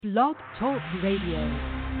Blog Talk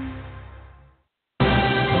Radio.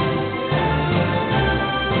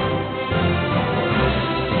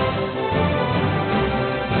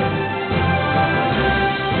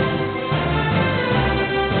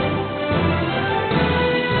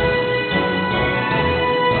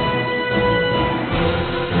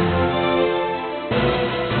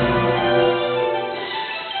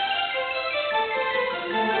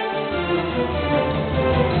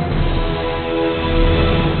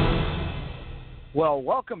 Well,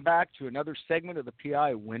 welcome back to another segment of the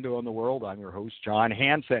PI Window on the World. I'm your host, John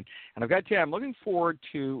Hansen. And I've got to tell you, I'm looking forward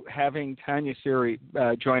to having Tania Seary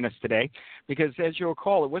join us today because, as you'll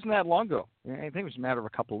recall, it wasn't that long ago. I think it was a matter of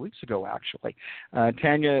a couple of weeks ago, actually.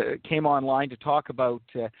 Tania came online to talk about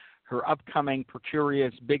her upcoming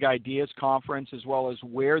Procurious Big Ideas Conference, as well as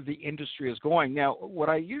where the industry is going. Now, what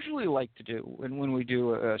I usually like to do when we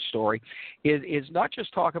do a story is not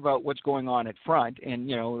just talk about what's going on at front and,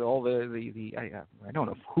 you know, all the I don't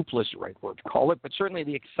know if hoopla is the right word to call it, but certainly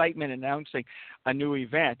the excitement announcing a new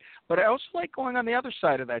event. But I also like going on the other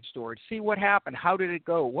side of that story to see what happened, how did it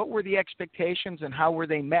go, what were the expectations, and how were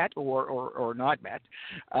they met or not met.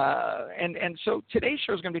 And so today's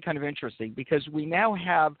show is going to be kind of interesting because we now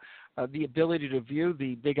have the ability to view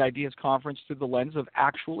the Big Ideas Conference through the lens of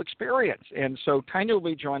actual experience. And so Tania will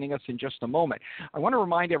be joining us in just a moment. I want to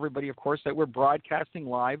remind everybody, of course, that we're broadcasting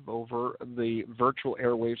live over the virtual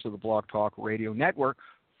airwaves of the Blog Talk Radio Network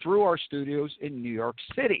through our studios in New York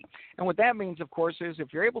City. And what that means, of course, is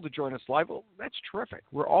if you're able to join us live, well, that's terrific.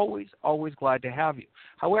 We're always glad to have you.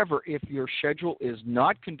 However, if your schedule is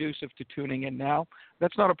not conducive to tuning in now,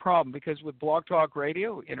 that's not a problem because with Blog Talk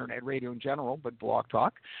Radio, Internet radio in general, but Blog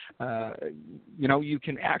Talk, you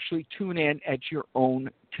can actually tune in at your own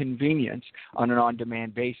convenience on an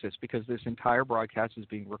on-demand basis because this entire broadcast is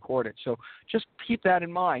being recorded. So just keep that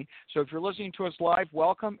in mind. So if you're listening to us live,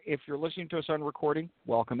 welcome. If you're listening to us on recording,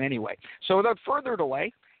 welcome anyway. So without further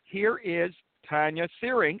delay, here is Tania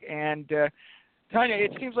Seary. And Tania,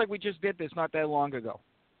 it seems like we just did this not that long ago.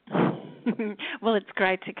 Well, it's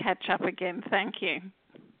great to catch up again. Thank you.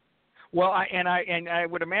 Well, I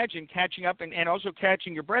would imagine catching up and also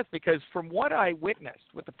catching your breath because from what I witnessed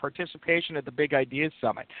with the participation at the Big Ideas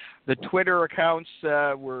Summit, the Twitter accounts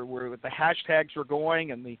were the hashtags were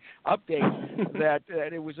going and the updates that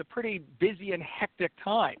it was a pretty busy and hectic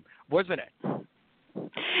time, wasn't it?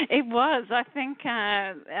 It was. I think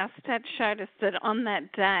our stats showed us that on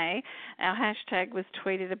that day, our hashtag was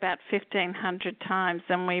tweeted about 1,500 times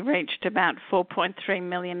and we reached about 4.3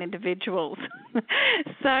 million individuals. So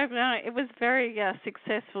it was very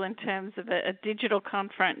successful in terms of a digital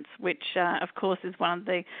conference, which, of course, is one of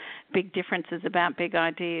the big differences about Big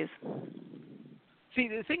Ideas. See,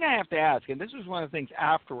 the thing I have to ask, and this is one of the things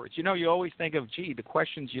afterwards, you always think of, the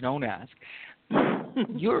questions you don't ask.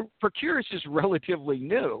 Your Procurious is relatively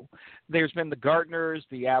new. There's been the Gartners,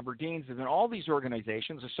 the Aberdeens, and all these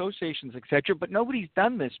organizations, associations, etc., but nobody's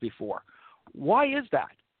done this before. Why is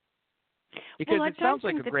that? Because it sounds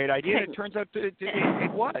like a great idea, and it turns out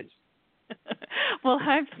it was. Well,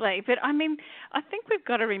 hopefully. But, I think we've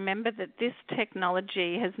got to remember that this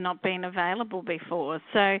technology has not been available before.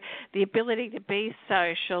 So the ability to be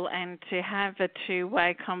social and to have a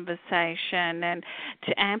two-way conversation and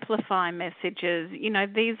to amplify messages,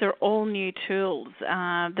 these are all new tools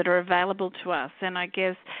that are available to us. And I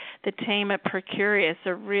guess the team at Procurious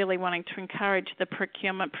are really wanting to encourage the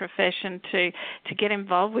procurement profession to get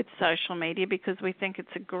involved with social media because we think it's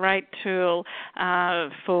a great tool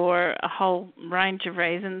for a whole range of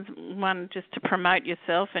reasons. One, just to promote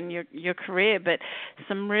yourself and your career, but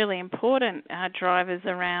some really important drivers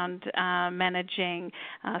around managing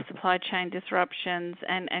supply chain disruptions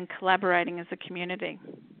and collaborating as a community.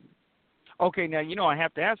 Okay, now, I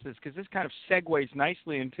have to ask this because this kind of segues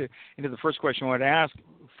nicely into the first question I wanted to ask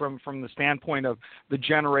from the standpoint of the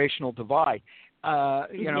generational divide.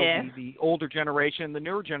 The older generation, the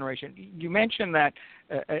newer generation. You mentioned that,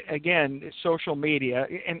 again, social media,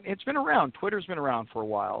 and it's been around. Twitter's been around for a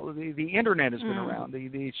while. The Internet has been around.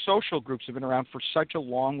 The social groups have been around for such a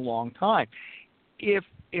long time. Is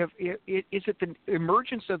it the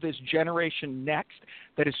emergence of this generation next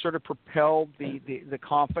that has sort of propelled the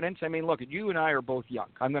confidence? Look, you and I are both young.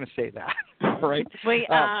 I'm going to say that, right? We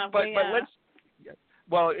are. But let's.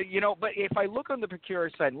 Well, but if I look on the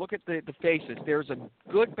Procurious side, look at the faces, there's a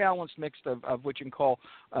good balanced mix of what you can call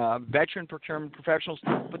veteran procurement professionals,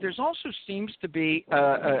 but there's also seems to be,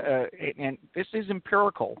 and this is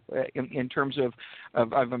empirical in terms of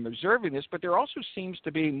I'm observing this, but there also seems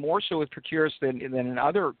to be more so with Procurious than in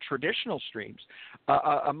other traditional streams,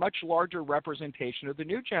 a much larger representation of the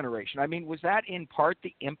new generation. Was that in part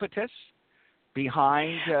the impetus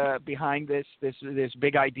behind this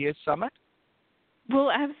Big Ideas Summit?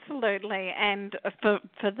 Well, absolutely, and for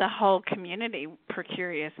the whole community,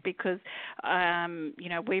 Procurious, because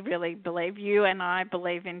we really believe, you and I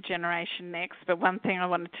believe in Generation Next. But one thing I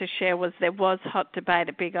wanted to share was there was hot debate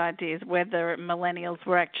at Big Ideas whether millennials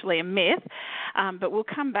were actually a myth, but we'll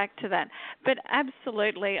come back to that. But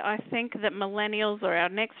absolutely, I think that millennials or our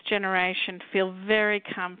next generation feel very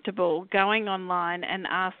comfortable going online and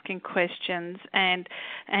asking questions and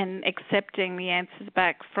accepting the answers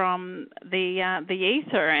back from the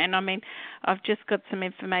ether. And I mean, I've just got some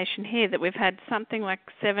information here that we've had something like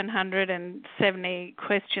 770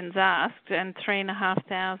 questions asked and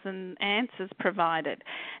 3,500 answers provided.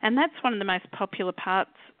 And that's one of the most popular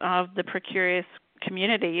parts of the Procurious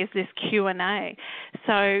community, is this Q&A.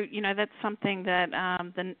 So, that's something that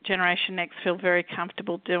the Generation Next feel very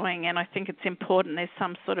comfortable doing, and I think it's important there's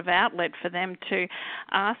some sort of outlet for them to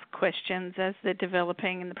ask questions as they're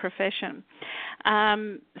developing in the profession.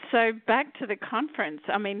 So back to the conference.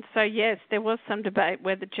 Yes, there was some debate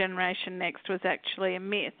whether Generation Next was actually a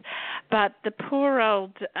myth, but the poor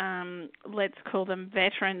old, let's call them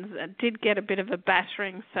veterans, did get a bit of a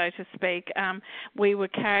battering, so to speak. We were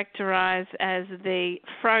characterised as the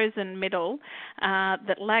frozen middle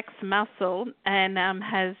that lacks muscle and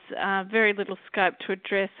has very little scope to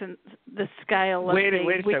address the scale of the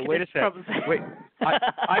wickedest problems. Wait,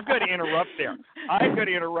 I've got to interrupt there.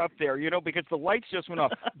 Because the lights just went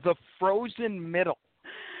off. The frozen middle.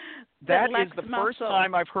 That is the first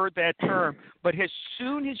time I've heard that term. But as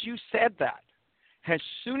soon as you said that,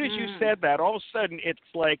 all of a sudden it's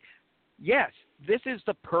like, yes, this is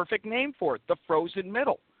the perfect name for it, the frozen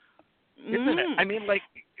middle. Isn't it?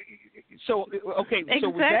 So okay. Exactly, so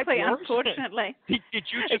was that yours? Unfortunately. Did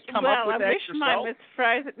you just come up with that yourself? Well, I wish mine was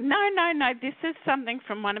frozen. No. This is something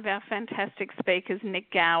from one of our fantastic speakers,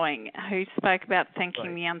 Nick Gowing, who spoke about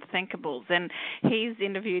thinking the unthinkables, and he's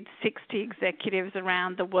interviewed 60 executives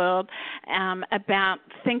around the world about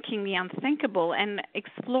thinking the unthinkable and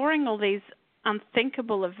exploring all these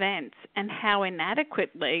unthinkable events and how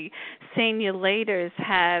inadequately senior leaders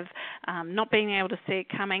have not been able to see it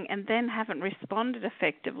coming and then haven't responded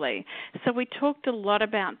effectively. So we talked a lot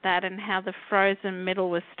about that and how the frozen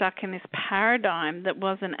middle was stuck in this paradigm that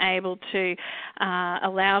wasn't able to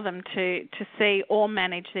allow them to see or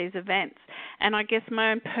manage these events. And I guess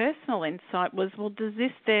my own personal insight was, well, does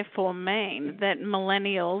this therefore mean that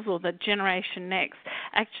millennials or the Generation Next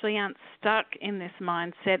actually aren't stuck in this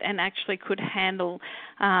mindset and actually could handle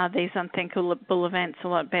these unthinkable events a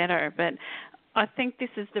lot better? But I think this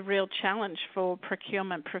is the real challenge for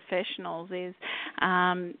procurement professionals is,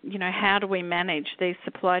 how do we manage these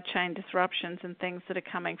supply chain disruptions and things that are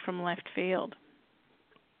coming from left field?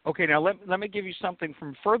 Okay, now let me give you something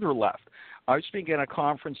from further left. I was speaking at a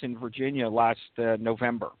conference in Virginia last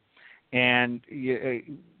November, and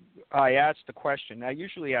I asked the question. I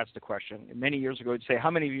usually ask the question. Many years ago, I'd say, how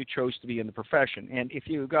many of you chose to be in the profession? And if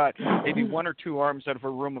you got maybe one or two arms out of a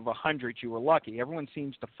room of 100, you were lucky. Everyone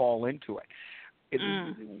seems to fall into it.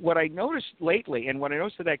 What I noticed lately, and what I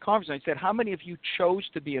noticed at that conference, I said, how many of you chose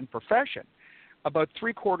to be in profession? About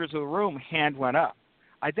 3/4 of the room, hand went up.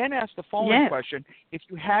 I then asked the following question. If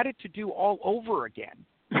you had it to do all over again,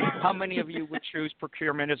 how many of you would choose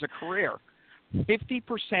procurement as a career?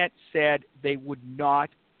 50% said they would not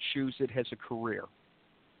choose it as a career.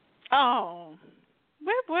 Oh,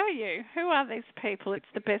 where were you? Who are these people? It's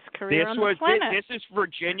the best career on the planet. This is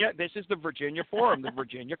Virginia. This is the Virginia Forum, the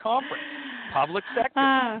Virginia Conference, public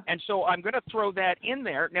sector. And so I'm going to throw that in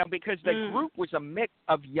there now because the group was a mix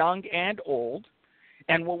of young and old.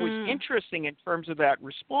 And what was interesting in terms of that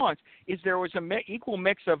response is there was an equal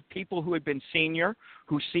mix of people who had been senior,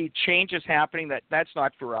 who see changes happening that's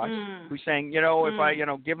not for us, who's saying, if I,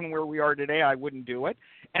 given where we are today, I wouldn't do it.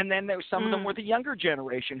 And then there was some of them were the younger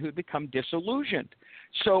generation who'd become disillusioned.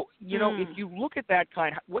 So, if you look at that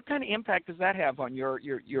what kind of impact does that have on your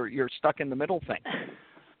stuck in the middle thing?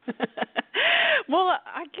 Well,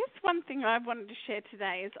 I guess one thing I wanted to share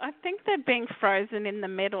today is I think that being frozen in the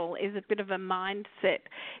middle is a bit of a mindset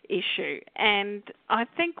issue. And I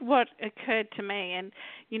think what occurred to me, and,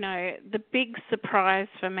 the big surprise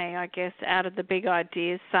for me, I guess, out of the Big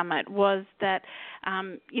Ideas Summit was that,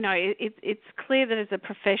 it's clear that as a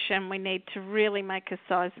profession we need to really make a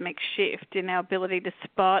seismic shift in our ability to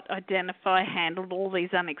spot, identify, handle all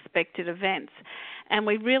these unexpected events. And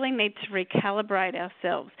we really need to recalibrate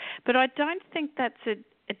ourselves. But I don't think that's a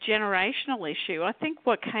generational issue. I think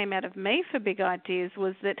what came out of me for Big Ideas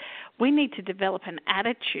was that we need to develop an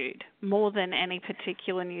attitude more than any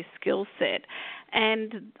particular new skill set.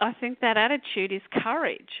 And I think that attitude is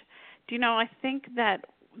courage. I think that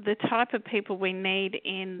the type of people we need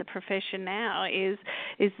in the profession now is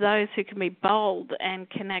those who can be bold and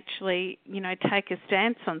can actually, take a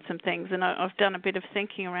stance on some things. And I've done a bit of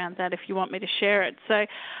thinking around that if you want me to share it. So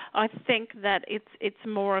I think that it's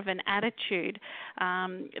more of an attitude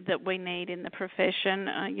that we need in the profession,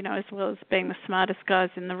 as well as being the smartest guys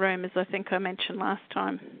in the room, as I think I mentioned last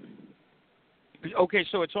time. Okay,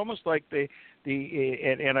 so it's almost like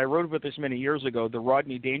and I wrote about this many years ago, the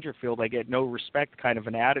Rodney Dangerfield, I get no respect kind of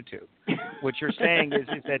an attitude. What you're saying is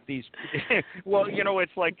that these, well,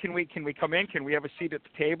 it's like, can we come in? Can we have a seat at the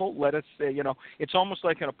table? Let us, it's almost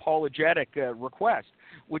like an apologetic request.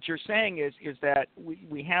 What you're saying is that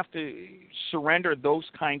we have to surrender those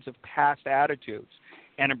kinds of past attitudes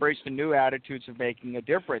and embrace the new attitudes of making a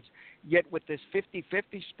difference. Yet with this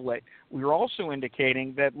 50-50 split, we're also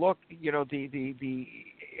indicating that, look,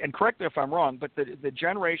 and correct me if I'm wrong, but the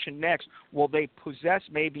generation next, will they possess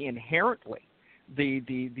maybe inherently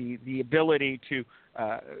the ability to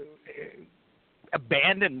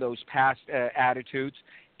abandon those past attitudes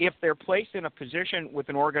if they're placed in a position with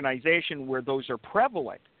an organization where those are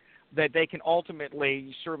prevalent, that they can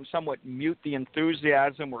ultimately sort of somewhat mute the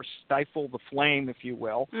enthusiasm or stifle the flame, if you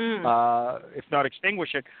will, if not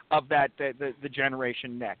extinguish it, of that the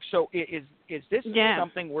generation next. So is this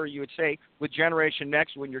something where you would say with generation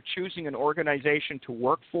next, when you're choosing an organization to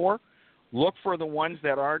work for, look for the ones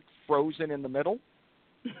that aren't frozen in the middle?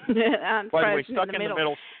 By the way,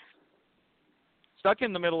 Stuck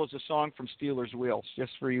in the Middle is a song from Steelers Wheels,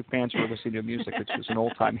 just for you fans who are listening to music. It's just an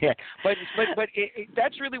old-time hit. But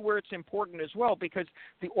that's really where it's important as well, because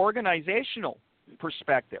the organizational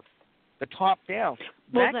perspective, the top-down,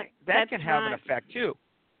 that can have an effect too.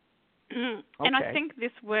 Okay. And I think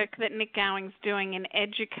this work that Nick Gowing's doing in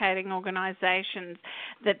educating organisations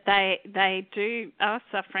that they are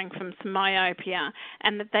suffering from some myopia,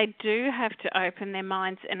 and that they do have to open their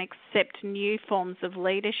minds and accept new forms of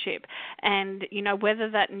leadership. And, whether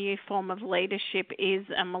that new form of leadership is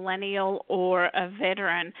a millennial or a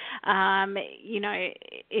veteran,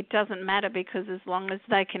 it doesn't matter, because as long as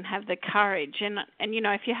they can have the courage. And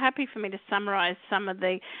if you're happy for me to summarise some of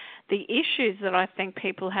the issues that I think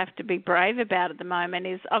people have to be brave about at the moment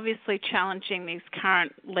is obviously challenging these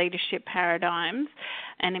current leadership paradigms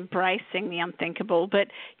and embracing the unthinkable. But,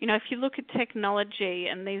 if you look at technology,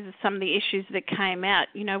 and these are some of the issues that came out,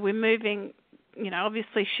 we're moving,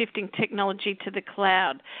 obviously shifting technology to the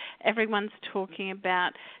cloud. Everyone's talking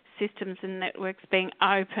about systems and networks being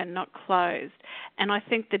open, not closed. And I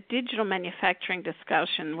think the digital manufacturing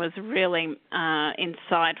discussion was really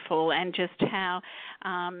insightful, and just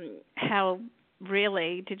how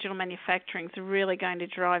really digital manufacturing is really going to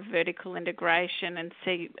drive vertical integration and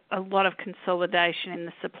see a lot of consolidation in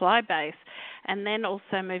the supply base, and then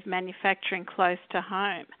also move manufacturing close to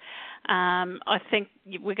home. I think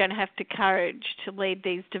we're going to have the courage to lead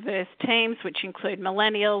these diverse teams, which include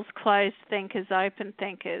millennials, closed thinkers, open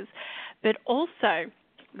thinkers. But also,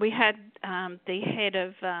 we had the head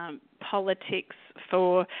of politics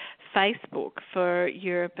for Facebook for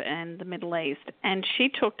Europe and the Middle East, and she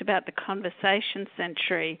talked about the conversation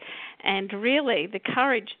century. And really, the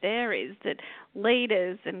courage there is that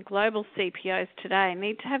leaders and global CPOs today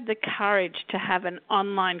need to have the courage to have an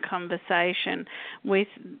online conversation with,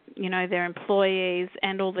 their employees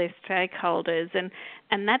and all their stakeholders,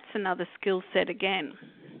 and that's another skill set again.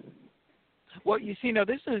 Well, you see, now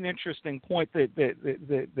this is an interesting point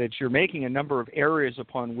that you're making, a number of areas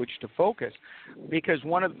upon which to focus, because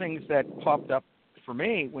one of the things that popped up for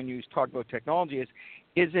me when you talk about technology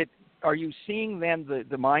are you seeing then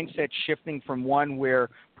the mindset shifting from one where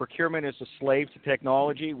procurement is a slave to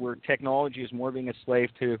technology, where technology is more being a slave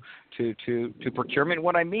to procurement?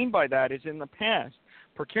 What I mean by that is, in the past,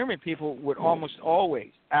 procurement people would almost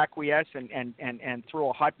always acquiesce and throw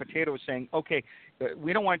a hot potato saying, okay,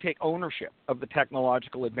 we don't want to take ownership of the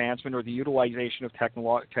technological advancement or the utilization of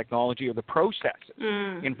technology or the processes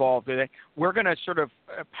involved in it. We're going to sort of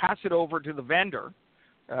pass it over to the vendor,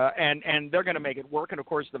 and they're going to make it work. And, of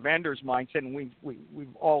course, the vendor's mindset, and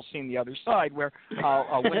we've all seen the other side, where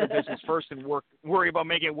I'll win the business first and worry about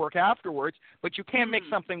making it work afterwards. But you can't make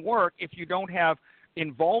something work if you don't have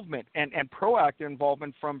involvement and proactive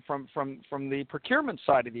involvement from the procurement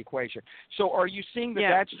side of the equation. So are you seeing that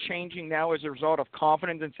that's changing now as a result of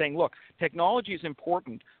confidence and saying, look, technology is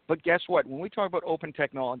important, but guess what? When we talk about open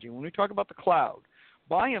technology, when we talk about the cloud,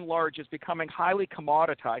 by and large is becoming highly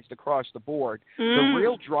commoditized across the board. The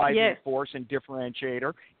real driving force and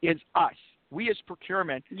differentiator is us. We as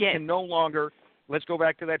procurement can no longer Let's go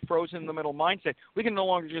back to that frozen in the middle mindset. We can no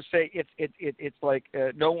longer just say it's like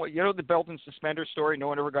no one. You know the belt and suspender story. No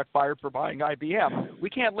one ever got fired for buying IBM. We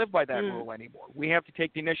can't live by that rule anymore. We have to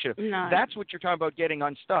take the initiative. No. That's what you're talking about, getting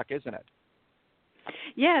unstuck, isn't it?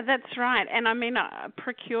 Yeah, that's right. And I mean,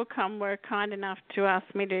 Procurement were kind enough to ask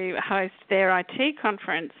me to host their IT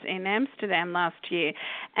conference in Amsterdam last year.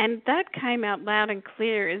 And that came out loud and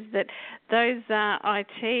clear, is that those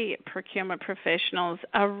IT procurement professionals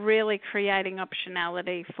are really creating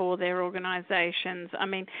optionality for their organisations. I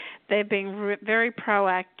mean, they're being very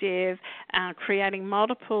proactive, creating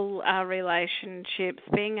multiple relationships,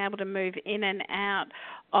 being able to move in and out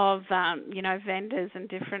of vendors and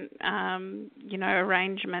different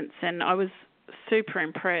arrangements, and I was super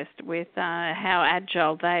impressed with how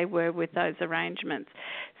agile they were with those arrangements.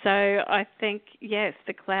 So I think, yes,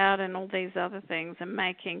 the cloud and all these other things are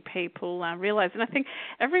making people realise, and I think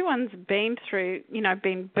everyone's been through,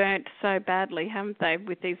 been burnt so badly, haven't they,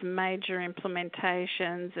 with these major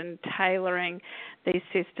implementations and tailoring these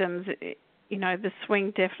systems. The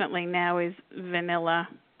swing definitely now is vanilla,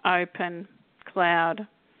 open, cloud,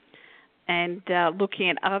 and looking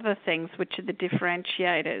at other things which are the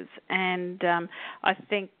differentiators. And I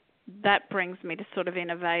think that brings me to sort of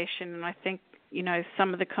innovation. And I think,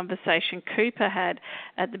 some of the conversation Cooper had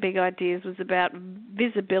at the Big Ideas was about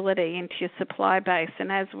visibility into your supply base. And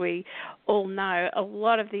as we all know, a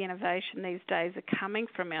lot of the innovation these days are coming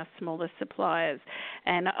from our smaller suppliers.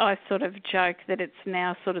 And I sort of joke that it's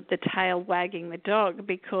now sort of the tail wagging the dog,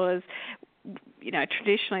 because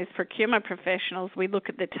traditionally as procurement professionals, we look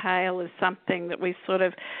at the tail as something that we sort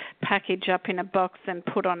of package up in a box and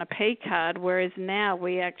put on a P card, whereas now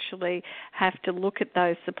we actually have to look at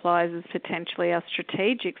those suppliers as potentially our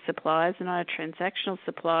strategic suppliers and our transactional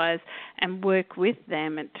suppliers and work with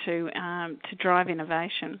them to drive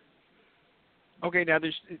innovation. Okay, now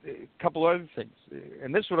there's a couple other things,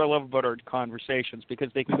 and this is what I love about our conversations, because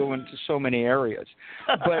they can go into so many areas.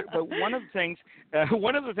 But one of the things,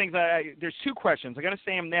 there's two questions. I'm going to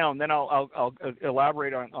say them now, and then I'll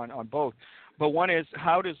elaborate on both. But one is,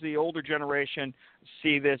 how does the older generation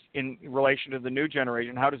see this in relation to the new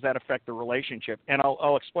generation? How does that affect the relationship? And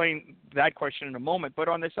I'll explain that question in a moment. But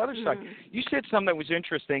on this other side, you said something that was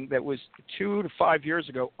interesting that was 2 to 5 years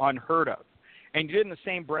ago unheard of. And you did in the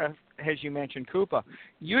same breath as you mentioned Coupa.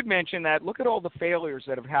 You'd mentioned that, look at all the failures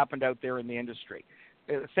that have happened out there in the industry.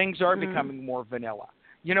 Things are becoming more vanilla.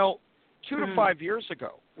 2 to 5 years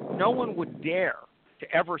ago, no one would dare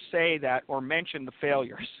to ever say that or mention the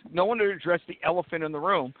failures. No one would address the elephant in the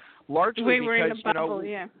room, largely we were because, in a bubble,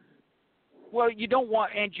 yeah. Well, you don't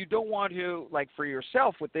want to, like for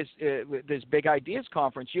yourself with this Big Ideas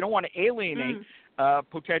conference, you don't want to alienate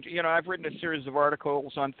potential. I've written a series of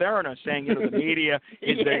articles on Theranos saying, the media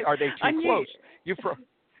are they too close?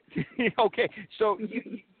 Okay, so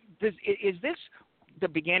is this the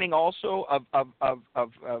beginning also of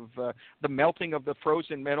the melting of the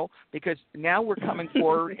frozen middle? Because now we're coming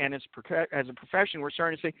forward, and as a profession, we're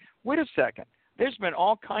starting to say, wait a second. There's been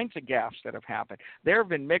all kinds of gaffes that have happened. There have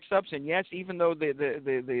been mix-ups, and yes, even though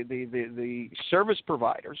the service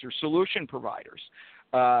providers or solution providers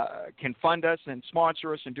can fund us and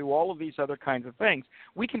sponsor us and do all of these other kinds of things,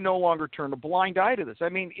 we can no longer turn a blind eye to this. I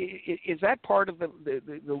mean, is that part of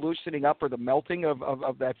the loosening up or the melting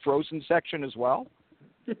of that frozen section as well?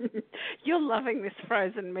 You're loving this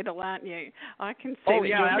frozen middle, aren't you? I can see that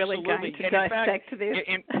you're absolutely. Really going to dissect this.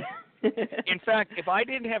 In fact, if I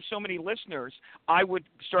didn't have so many listeners, I would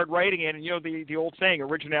start writing it. And the old saying,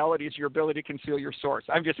 originality is your ability to conceal your source.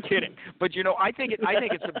 I'm just kidding, but I think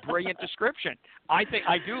it's a brilliant description. I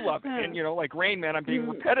do love it, and like Rain Man, I'm being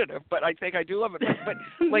repetitive, but I think I do love it. But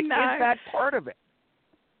like, no. Is that part of it?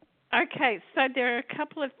 Okay, so there are a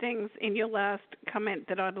couple of things in your last comment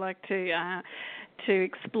that I'd like to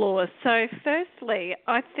explore. So firstly,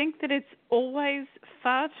 I think that it's always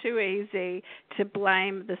far too easy to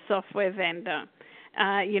blame the software vendor.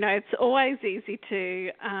 It's always easy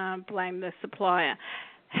to blame the supplier.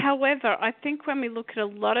 However, I think when we look at a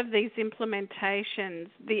lot of these implementations,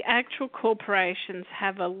 the actual corporations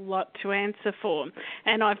have a lot to answer for.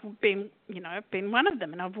 And I've been one of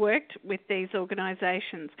them, and I've worked with these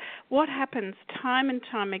organisations. What happens time and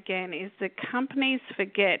time again is that companies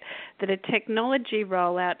forget that a technology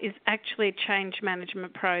rollout is actually a change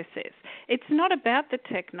management process. It's not about the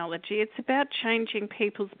technology, it's about changing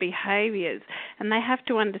people's behaviours, and they have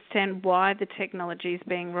to understand why the technology is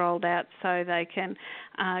being rolled out so they can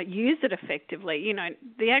use it effectively.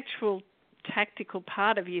 The actual tactical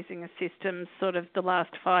part of using a system, sort of the last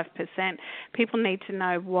 5%, people need to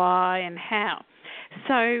know why and how.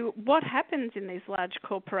 So what happens in these large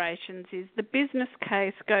corporations is the business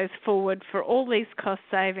case goes forward for all these cost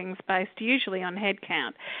savings based usually on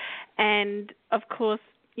headcount. And, of course,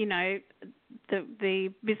 you know,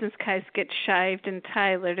 the business case gets shaved and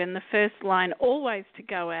tailored, and the first line always to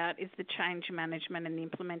go out is the change management and the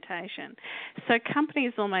implementation. So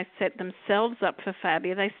companies almost set themselves up for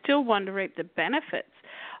failure. They still want to reap the benefits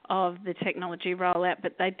of the technology rollout,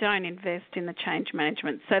 but they don't invest in the change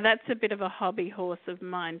management. So that's a bit of a hobby horse of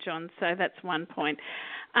mine, John. So that's one point.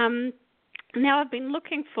 Now, I've been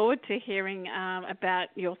looking forward to hearing about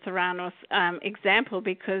your Theranos example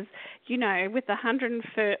because, you know, with the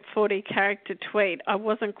 140-character tweet, I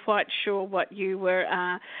wasn't quite sure what you were,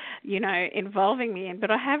 involving me in.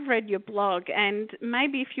 But I have read your blog, and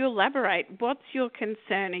maybe if you elaborate, what's your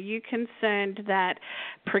concern? Are you concerned that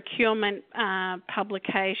procurement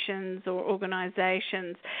publications or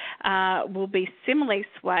organisations will be similarly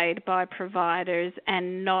swayed by providers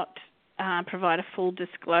and not provide a full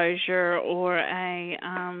disclosure or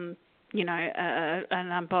an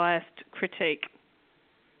unbiased critique?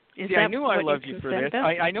 See, I knew I loved you for this.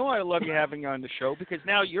 I know I love you having you on the show because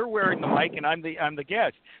now you're wearing the mic and I'm the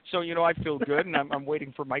guest. So, you know, I feel good and I'm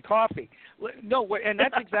waiting for my coffee. No, and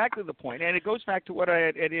that's exactly the point. And it goes back to what I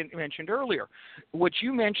had mentioned earlier. What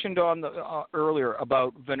you mentioned on the earlier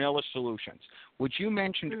about vanilla solutions, which you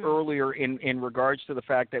mentioned earlier in regards to the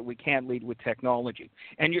fact that we can't lead with technology.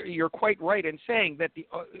 And you're quite right in saying that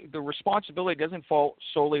the responsibility doesn't fall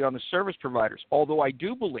solely on the service providers, although I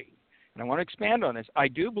do believe, and I want to expand on this, I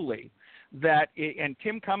do believe that, and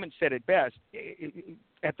Tim Cummins said it best,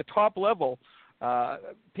 at the top level,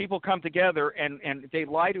 people come together and they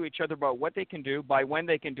lie to each other about what they can do, by when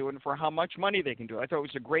they can do it, and for how much money they can do it. I thought it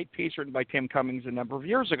was a great piece written by Tim Cummins a number of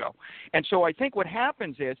years ago. And so I think what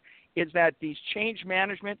happens is that these change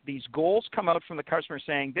management, these goals come out from the customer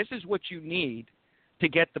saying, this is what you need to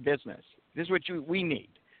get the business. This is what we need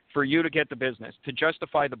for you to get the business, to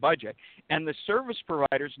justify the budget. And the service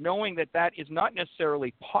providers, knowing that that is not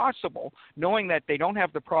necessarily possible, knowing that they don't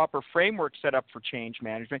have the proper framework set up for change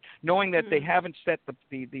management, knowing that they haven't set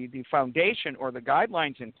the foundation or the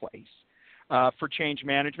guidelines in place for change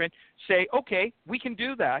management, say, okay, we can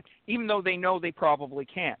do that, even though they know they probably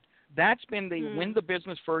can't. That's been the win the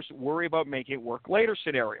business first, worry about making it work later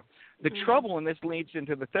scenario. The trouble, and this leads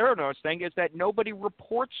into the Theranos thing, is that nobody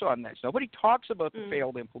reports on this. Nobody talks about the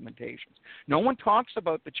failed implementations. No one talks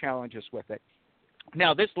about the challenges with it.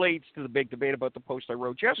 Now, this leads to the big debate about the post I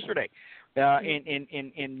wrote yesterday. In many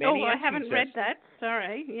instances. I haven't read that.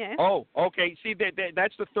 Sorry. Yes. Oh, okay. See,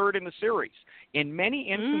 that's the third in the series. In many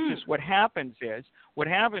instances, what happens is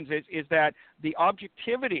that the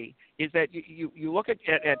objectivity is that you look at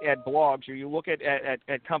blogs, or you look at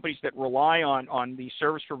companies that rely on the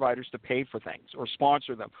service providers to pay for things or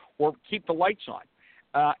sponsor them or keep the lights on.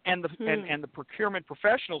 And the procurement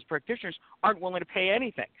professionals, practitioners, aren't willing to pay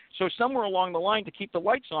anything. So somewhere along the line, to keep the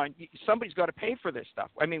lights on, somebody's got to pay for this stuff.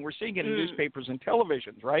 I mean, we're seeing it in newspapers and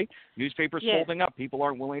televisions, right? Newspapers folding up. People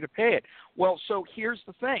aren't willing to pay it. Well, so here's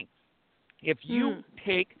the thing. If you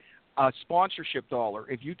take a sponsorship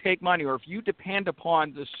dollar, if you take money, or if you depend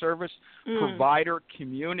upon the service provider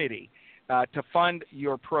community to fund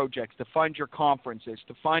your projects, to fund your conferences,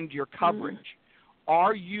 to fund your coverage,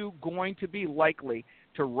 are you going to be likely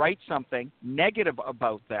to write something negative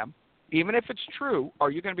about them, even if it's true?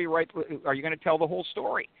 Are you going to be right? Are you going to tell the whole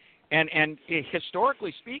story? And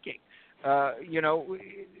historically speaking,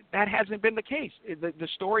 that hasn't been the case. The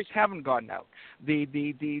stories haven't gotten out.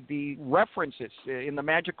 The references in the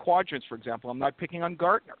Magic Quadrants, for example, I'm not picking on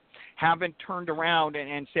Gartner, haven't turned around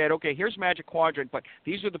and said, okay, here's Magic Quadrant, but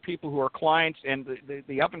these are the people who are clients, and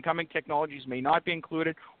the up-and-coming technologies may not be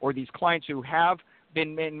included, or these clients who have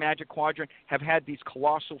been in Magic Quadrant have had these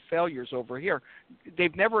colossal failures over here.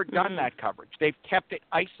 They've never done that coverage. They've kept it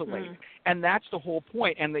isolated. And that's the whole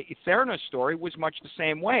point. And the Theranos story was much the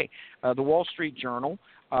same way. The Wall Street Journal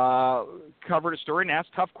covered a story and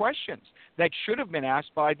asked tough questions that should have been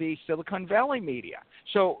asked by the Silicon Valley media.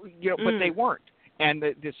 So, but they weren't. And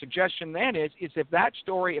the suggestion then is if that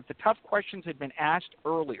story, if the tough questions had been asked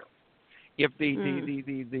earlier, if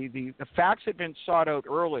the facts had been sought out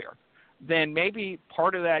earlier, then maybe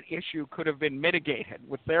part of that issue could have been mitigated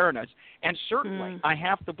with Theranos. And certainly, I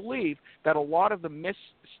have to believe that a lot of the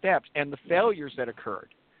missteps and the failures that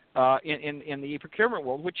occurred in the procurement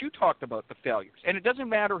world, which you talked about, the failures. And it doesn't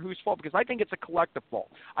matter whose fault, because I think it's a collective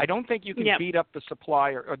fault. I don't think you can beat up the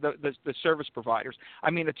supplier or the service providers.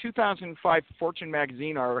 I mean, the 2005 Fortune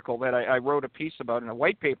magazine article that I wrote a piece about in a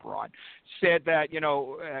white paper on said that,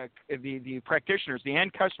 the practitioners, the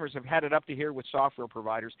end customers have had it up to here with software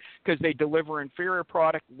providers because they deliver inferior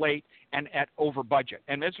product late and at over budget.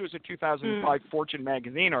 And this was a 2005 Fortune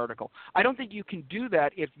magazine article. I don't think you can do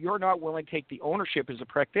that if you're not willing to take the ownership as a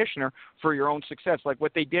practitioner for your own success, like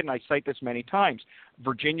what they did, and I cite this many times,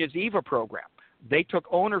 Virginia's EVA program. They took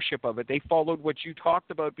ownership of it. They followed what you talked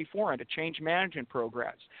about before, and a change management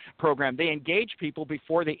program. They engaged people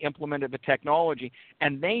before they implemented the technology,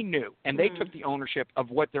 and they knew, and they took the ownership of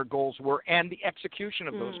what their goals were and the execution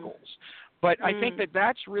of those goals. But I think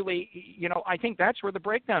that's really, I think that's where the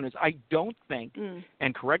breakdown is. I don't think,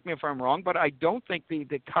 and correct me if I'm wrong, but I don't think the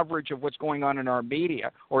coverage of what's going on in our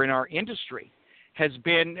media or in our industry has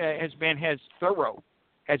been as thorough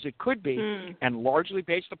as it could be, and largely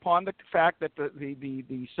based upon the fact that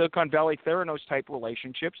the Silicon Valley Theranos type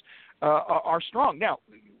relationships are strong. Now,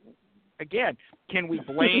 again, can we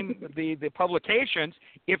blame the publications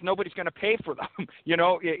if nobody's going to pay for them?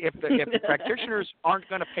 If the practitioners aren't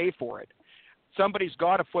going to pay for it, somebody's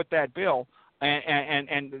got to foot that bill,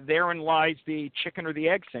 and therein lies the chicken or the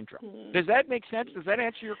egg syndrome. Does that make sense? Does that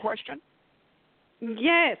answer your question?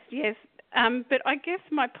 Yes. But I guess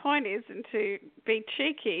my point is, and to be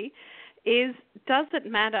cheeky, is does it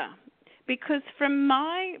matter? Because from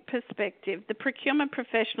my perspective, the procurement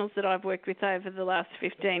professionals that I've worked with over the last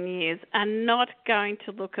 15 years are not going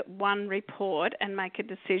to look at one report and make a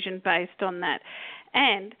decision based on that.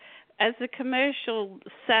 And as a commercial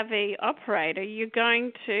savvy operator, you're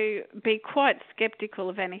going to be quite skeptical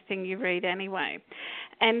of anything you read anyway.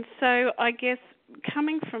 And so I guess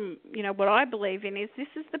coming from, what I believe in is this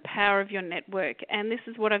is the power of your network, and this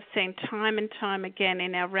is what I've seen time and time again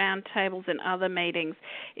in our roundtables and other meetings,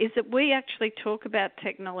 is that we actually talk about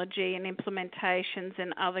technology and implementations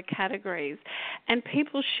and other categories, and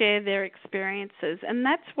people share their experiences, and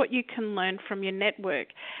that's what you can learn from your network.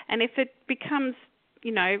 And if it becomes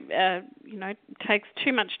takes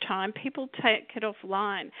too much time, people take it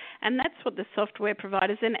offline. And that's what the software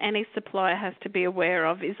providers and any supplier has to be aware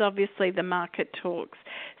of, is obviously the market talks.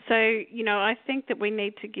 So, I think that we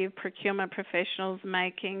need to give procurement professionals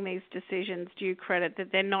making these decisions due credit,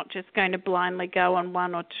 that they're not just going to blindly go on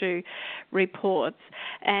one or two reports,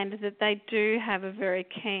 and that they do have a very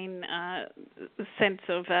keen sense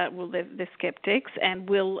of, they're skeptics and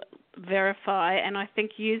will verify. And I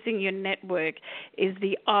think using your network is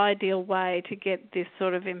the ideal way to get this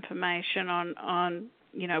sort of information on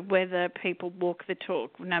whether people walk the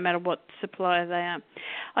talk, no matter what supplier they are.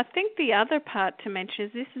 I think the other part to mention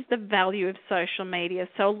is this is the value of social media.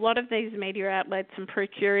 So a lot of these media outlets, and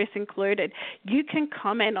Procurious included, you can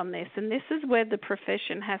comment on this, and this is where the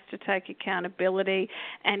profession has to take accountability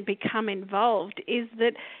and become involved, is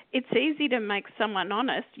that it's easy to make someone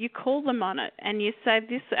honest. You call them on it, and you say,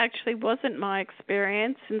 this actually wasn't my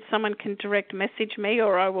experience, and someone can direct message me,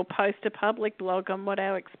 or I will post a public blog on what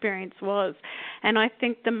our experience was. And I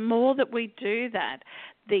think the more that we do that,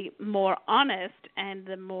 the more honest and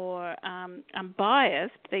the more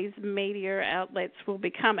unbiased these media outlets will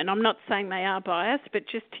become. And I'm not saying they are biased, but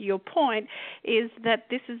just to your point, is that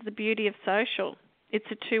this is the beauty of social. It's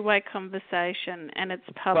a two-way conversation, and it's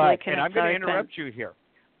public and it's I'm going to interrupt you here.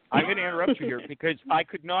 Because I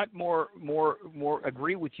could not more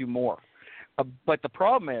agree with you more. But the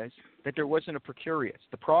problem is that there wasn't a Procurious.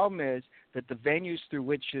 The problem is that the venues through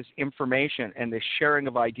which this information and the sharing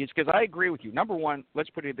of ideas, because I agree with you. Number one, let's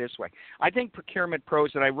put it this way. I think procurement pros,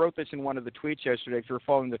 and I wrote this in one of the tweets yesterday if you're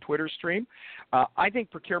following the Twitter stream, I think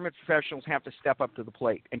procurement professionals have to step up to the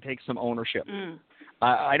plate and take some ownership.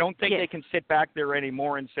 I don't think they can sit back there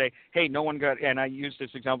anymore and say, hey, no one got, and I used this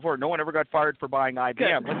example before, no one ever got fired for buying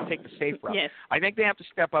IBM. Let's take the safe route. Yes. I think they have to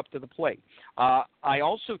step up to the plate. I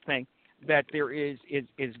also think that there is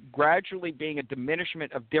gradually being a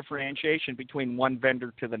diminishment of differentiation between one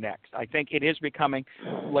vendor to the next. I think it is becoming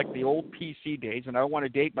like the old PC days, and I don't want to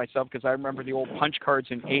date myself because I remember the old punch cards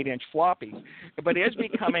and 8-inch floppies, but it is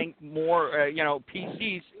becoming more,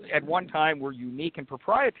 PCs at one time were unique and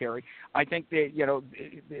proprietary. I think that,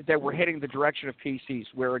 that we're heading the direction of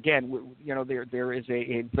PCs where, again, there is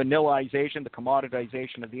a vanillization, the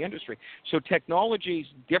commoditization of the industry. So technology's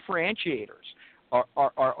differentiators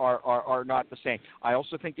are not the same. I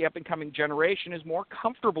also think the up-and-coming generation is more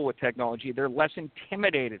comfortable with technology. They're less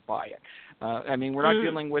intimidated by it. We're not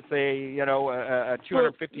dealing with a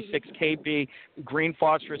 256 KB green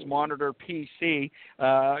phosphorus monitor PC,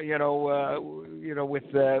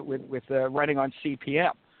 with running on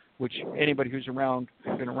CPM. which anybody who's been around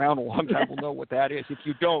a long time will know what that is. If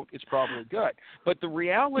you don't, it's probably good. But the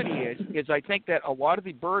reality is I think that a lot of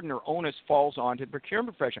the burden or onus falls onto the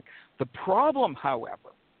procurement profession. The problem,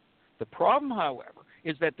 however,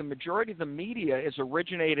 is that the majority of the media is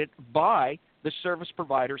originated by the service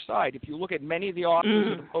provider side. If you look at many of the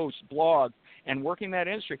authors of the Post, blog, and working in that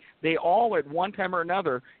industry, they all at one time or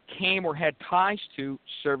another came or had ties to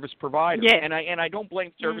service providers. Yes. And I don't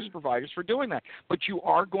blame service providers for doing that, but you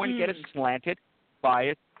are going to get a slanted,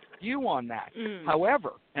 biased view on that.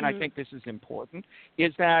 However, and I think this is important,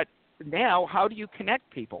 is that now how do you connect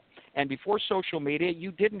people? And before social media,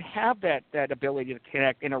 you didn't have that ability to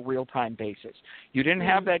connect in a real-time basis. You didn't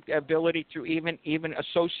have that ability to even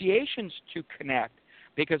associations to connect,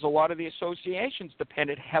 because a lot of the associations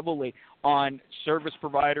depended heavily on service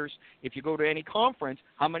providers. If you go to any conference,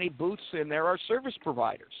 how many booths in there are service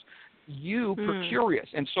providers? You, Procurious,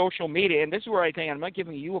 and social media, and this is where I think I'm not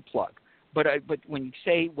giving you a plug, but when you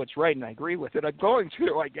say what's right, and I agree with it, I'm going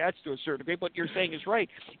to, I guess, to a certain degree, but you're saying is right,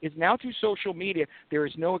 is now through social media, there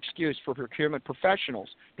is no excuse for procurement professionals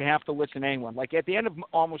to have to listen to anyone. Like at the end of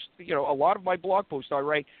almost, a lot of my blog posts I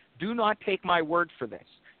write, do not take my word for this.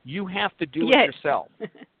 You have to do it yourself.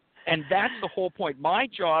 And that's the whole point. My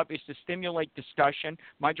job is to stimulate discussion.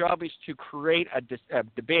 My job is to create a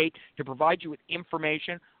debate, to provide you with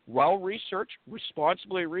information, well-researched,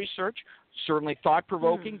 responsibly researched, certainly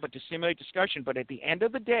thought-provoking, but to stimulate discussion. But at the end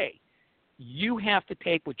of the day, you have to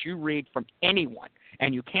take what you read from anyone,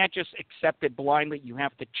 and you can't just accept it blindly. You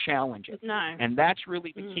have to challenge it. No. And that's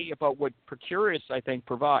really the key about what Procurious, I think,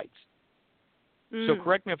 provides. So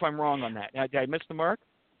correct me if I'm wrong on that. Did I miss the mark?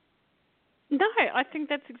 No, I think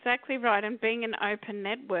that's exactly right. And being an open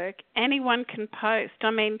network, anyone can post.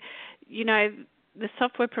 I mean, the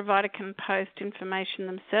software provider can post information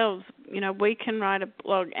themselves. We can write a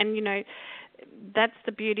blog, and that's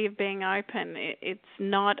the beauty of being open. It's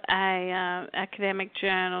not a academic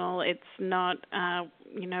journal. It's not,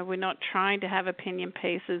 we're not trying to have opinion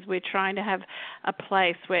pieces. We're trying to have a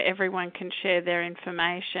place where everyone can share their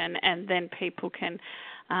information, and then people can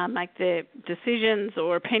make their decisions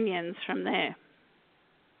or opinions from there.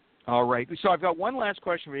 All right. So I've got one last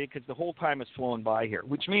question for you, because the whole time has flown by here,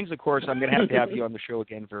 which means, of course, I'm going to have you on the show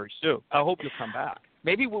again very soon. I hope you'll come back.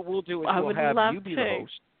 Maybe what we'll do is we'll have you be the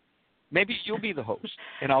host. Maybe you'll be the host,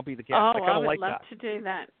 and I'll be the guest. I kind of like that. I would love to do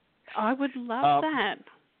that. I would love that.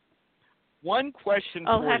 One question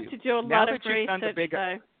I'll for you. have to do a lot of research,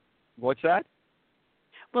 though. What's that?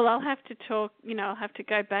 Well, I'll have to talk, I'll have to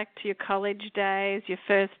go back to your college days, your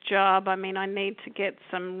first job. I mean, I need to get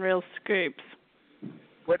some real scoops.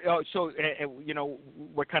 What? What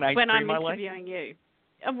kind of ice when cream I'm I like? interviewing you.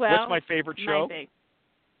 Well, what's my favorite show? Maybe.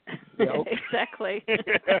 Yeah, exactly.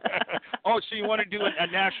 Oh, so you want to do a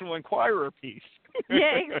National Enquirer piece?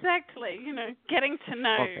 Yeah, exactly. Getting to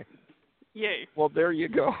know you. Well, there you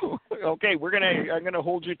go. Okay, I'm gonna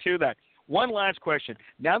hold you to that. One last question.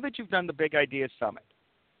 Now that you've done the Big Idea Summit,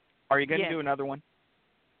 are you going to do another one?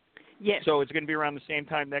 Yes. So it's going to be around the same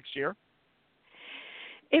time next year?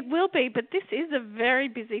 It will be, but this is a very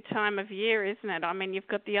busy time of year, isn't it? I mean, you've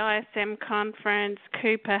got the ISM conference,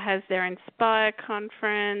 Cooper has their Inspire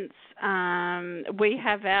conference, we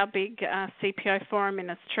have our big CPO forum in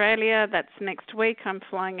Australia. That's next week. I'm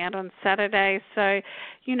flying out on Saturday. So,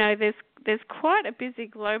 there's quite a busy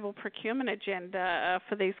global procurement agenda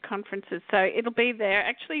for these conferences. So it'll be there.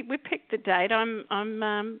 Actually, we picked the date.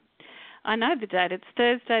 I know the date. It's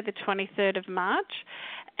Thursday, the 23rd of March.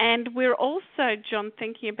 And we're also, John,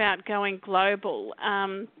 thinking about going global.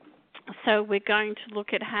 So we're going to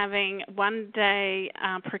look at having one-day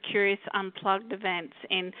Procurious Unplugged events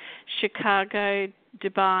in Chicago,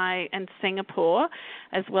 Dubai and Singapore,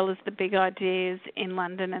 as well as the Big Ideas in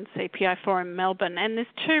London and CPO Forum Melbourne. And there's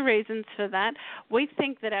two reasons for that. We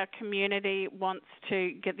think that our community wants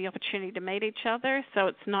to get the opportunity to meet each other, so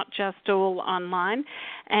it's not just all online.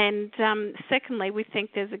 And secondly, we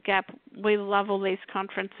think there's a gap. We love all these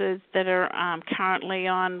conferences that are currently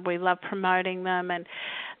on. We love promoting them and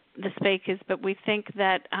the speakers, but we think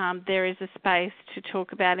that there is a space to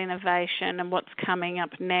talk about innovation and what's coming up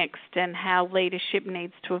next and how leadership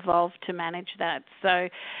needs to evolve to manage that. So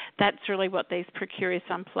that's really what these Procurious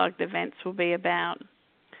Unplugged events will be about.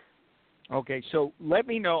 Okay, so let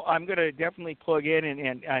me know. I'm going to definitely plug in,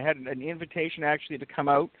 and I had an invitation actually to come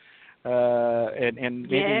out, and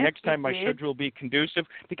maybe next time my schedule will be conducive,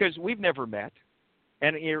 because we've never met.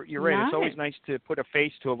 And you're right. No. It's always nice to put a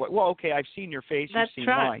face to a voice. Well, okay, I've seen your face. That's you've seen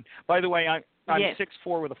right. mine. By the way, I'm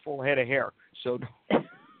 6'4" with a full head of hair. So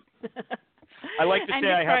I like to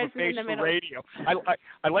say I have a face for radio.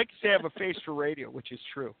 I like to say I have a face for radio, which is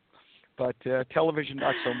true. but television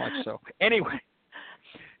not so much so. Anyway.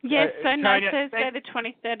 Yes, so no, Tania, Thursday the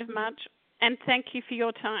 23rd of March, and thank you for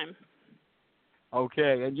your time.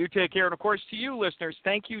 Okay, and you take care. And, of course, to you, listeners,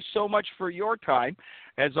 thank you so much for your time.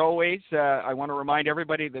 As always, I want to remind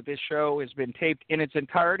everybody that this show has been taped in its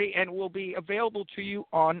entirety and will be available to you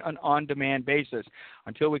on an on-demand basis.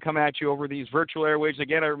 Until we come at you over these virtual airwaves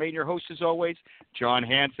again, I remain your host, as always, John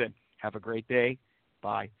Hansen. Have a great day.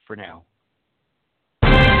 Bye for now.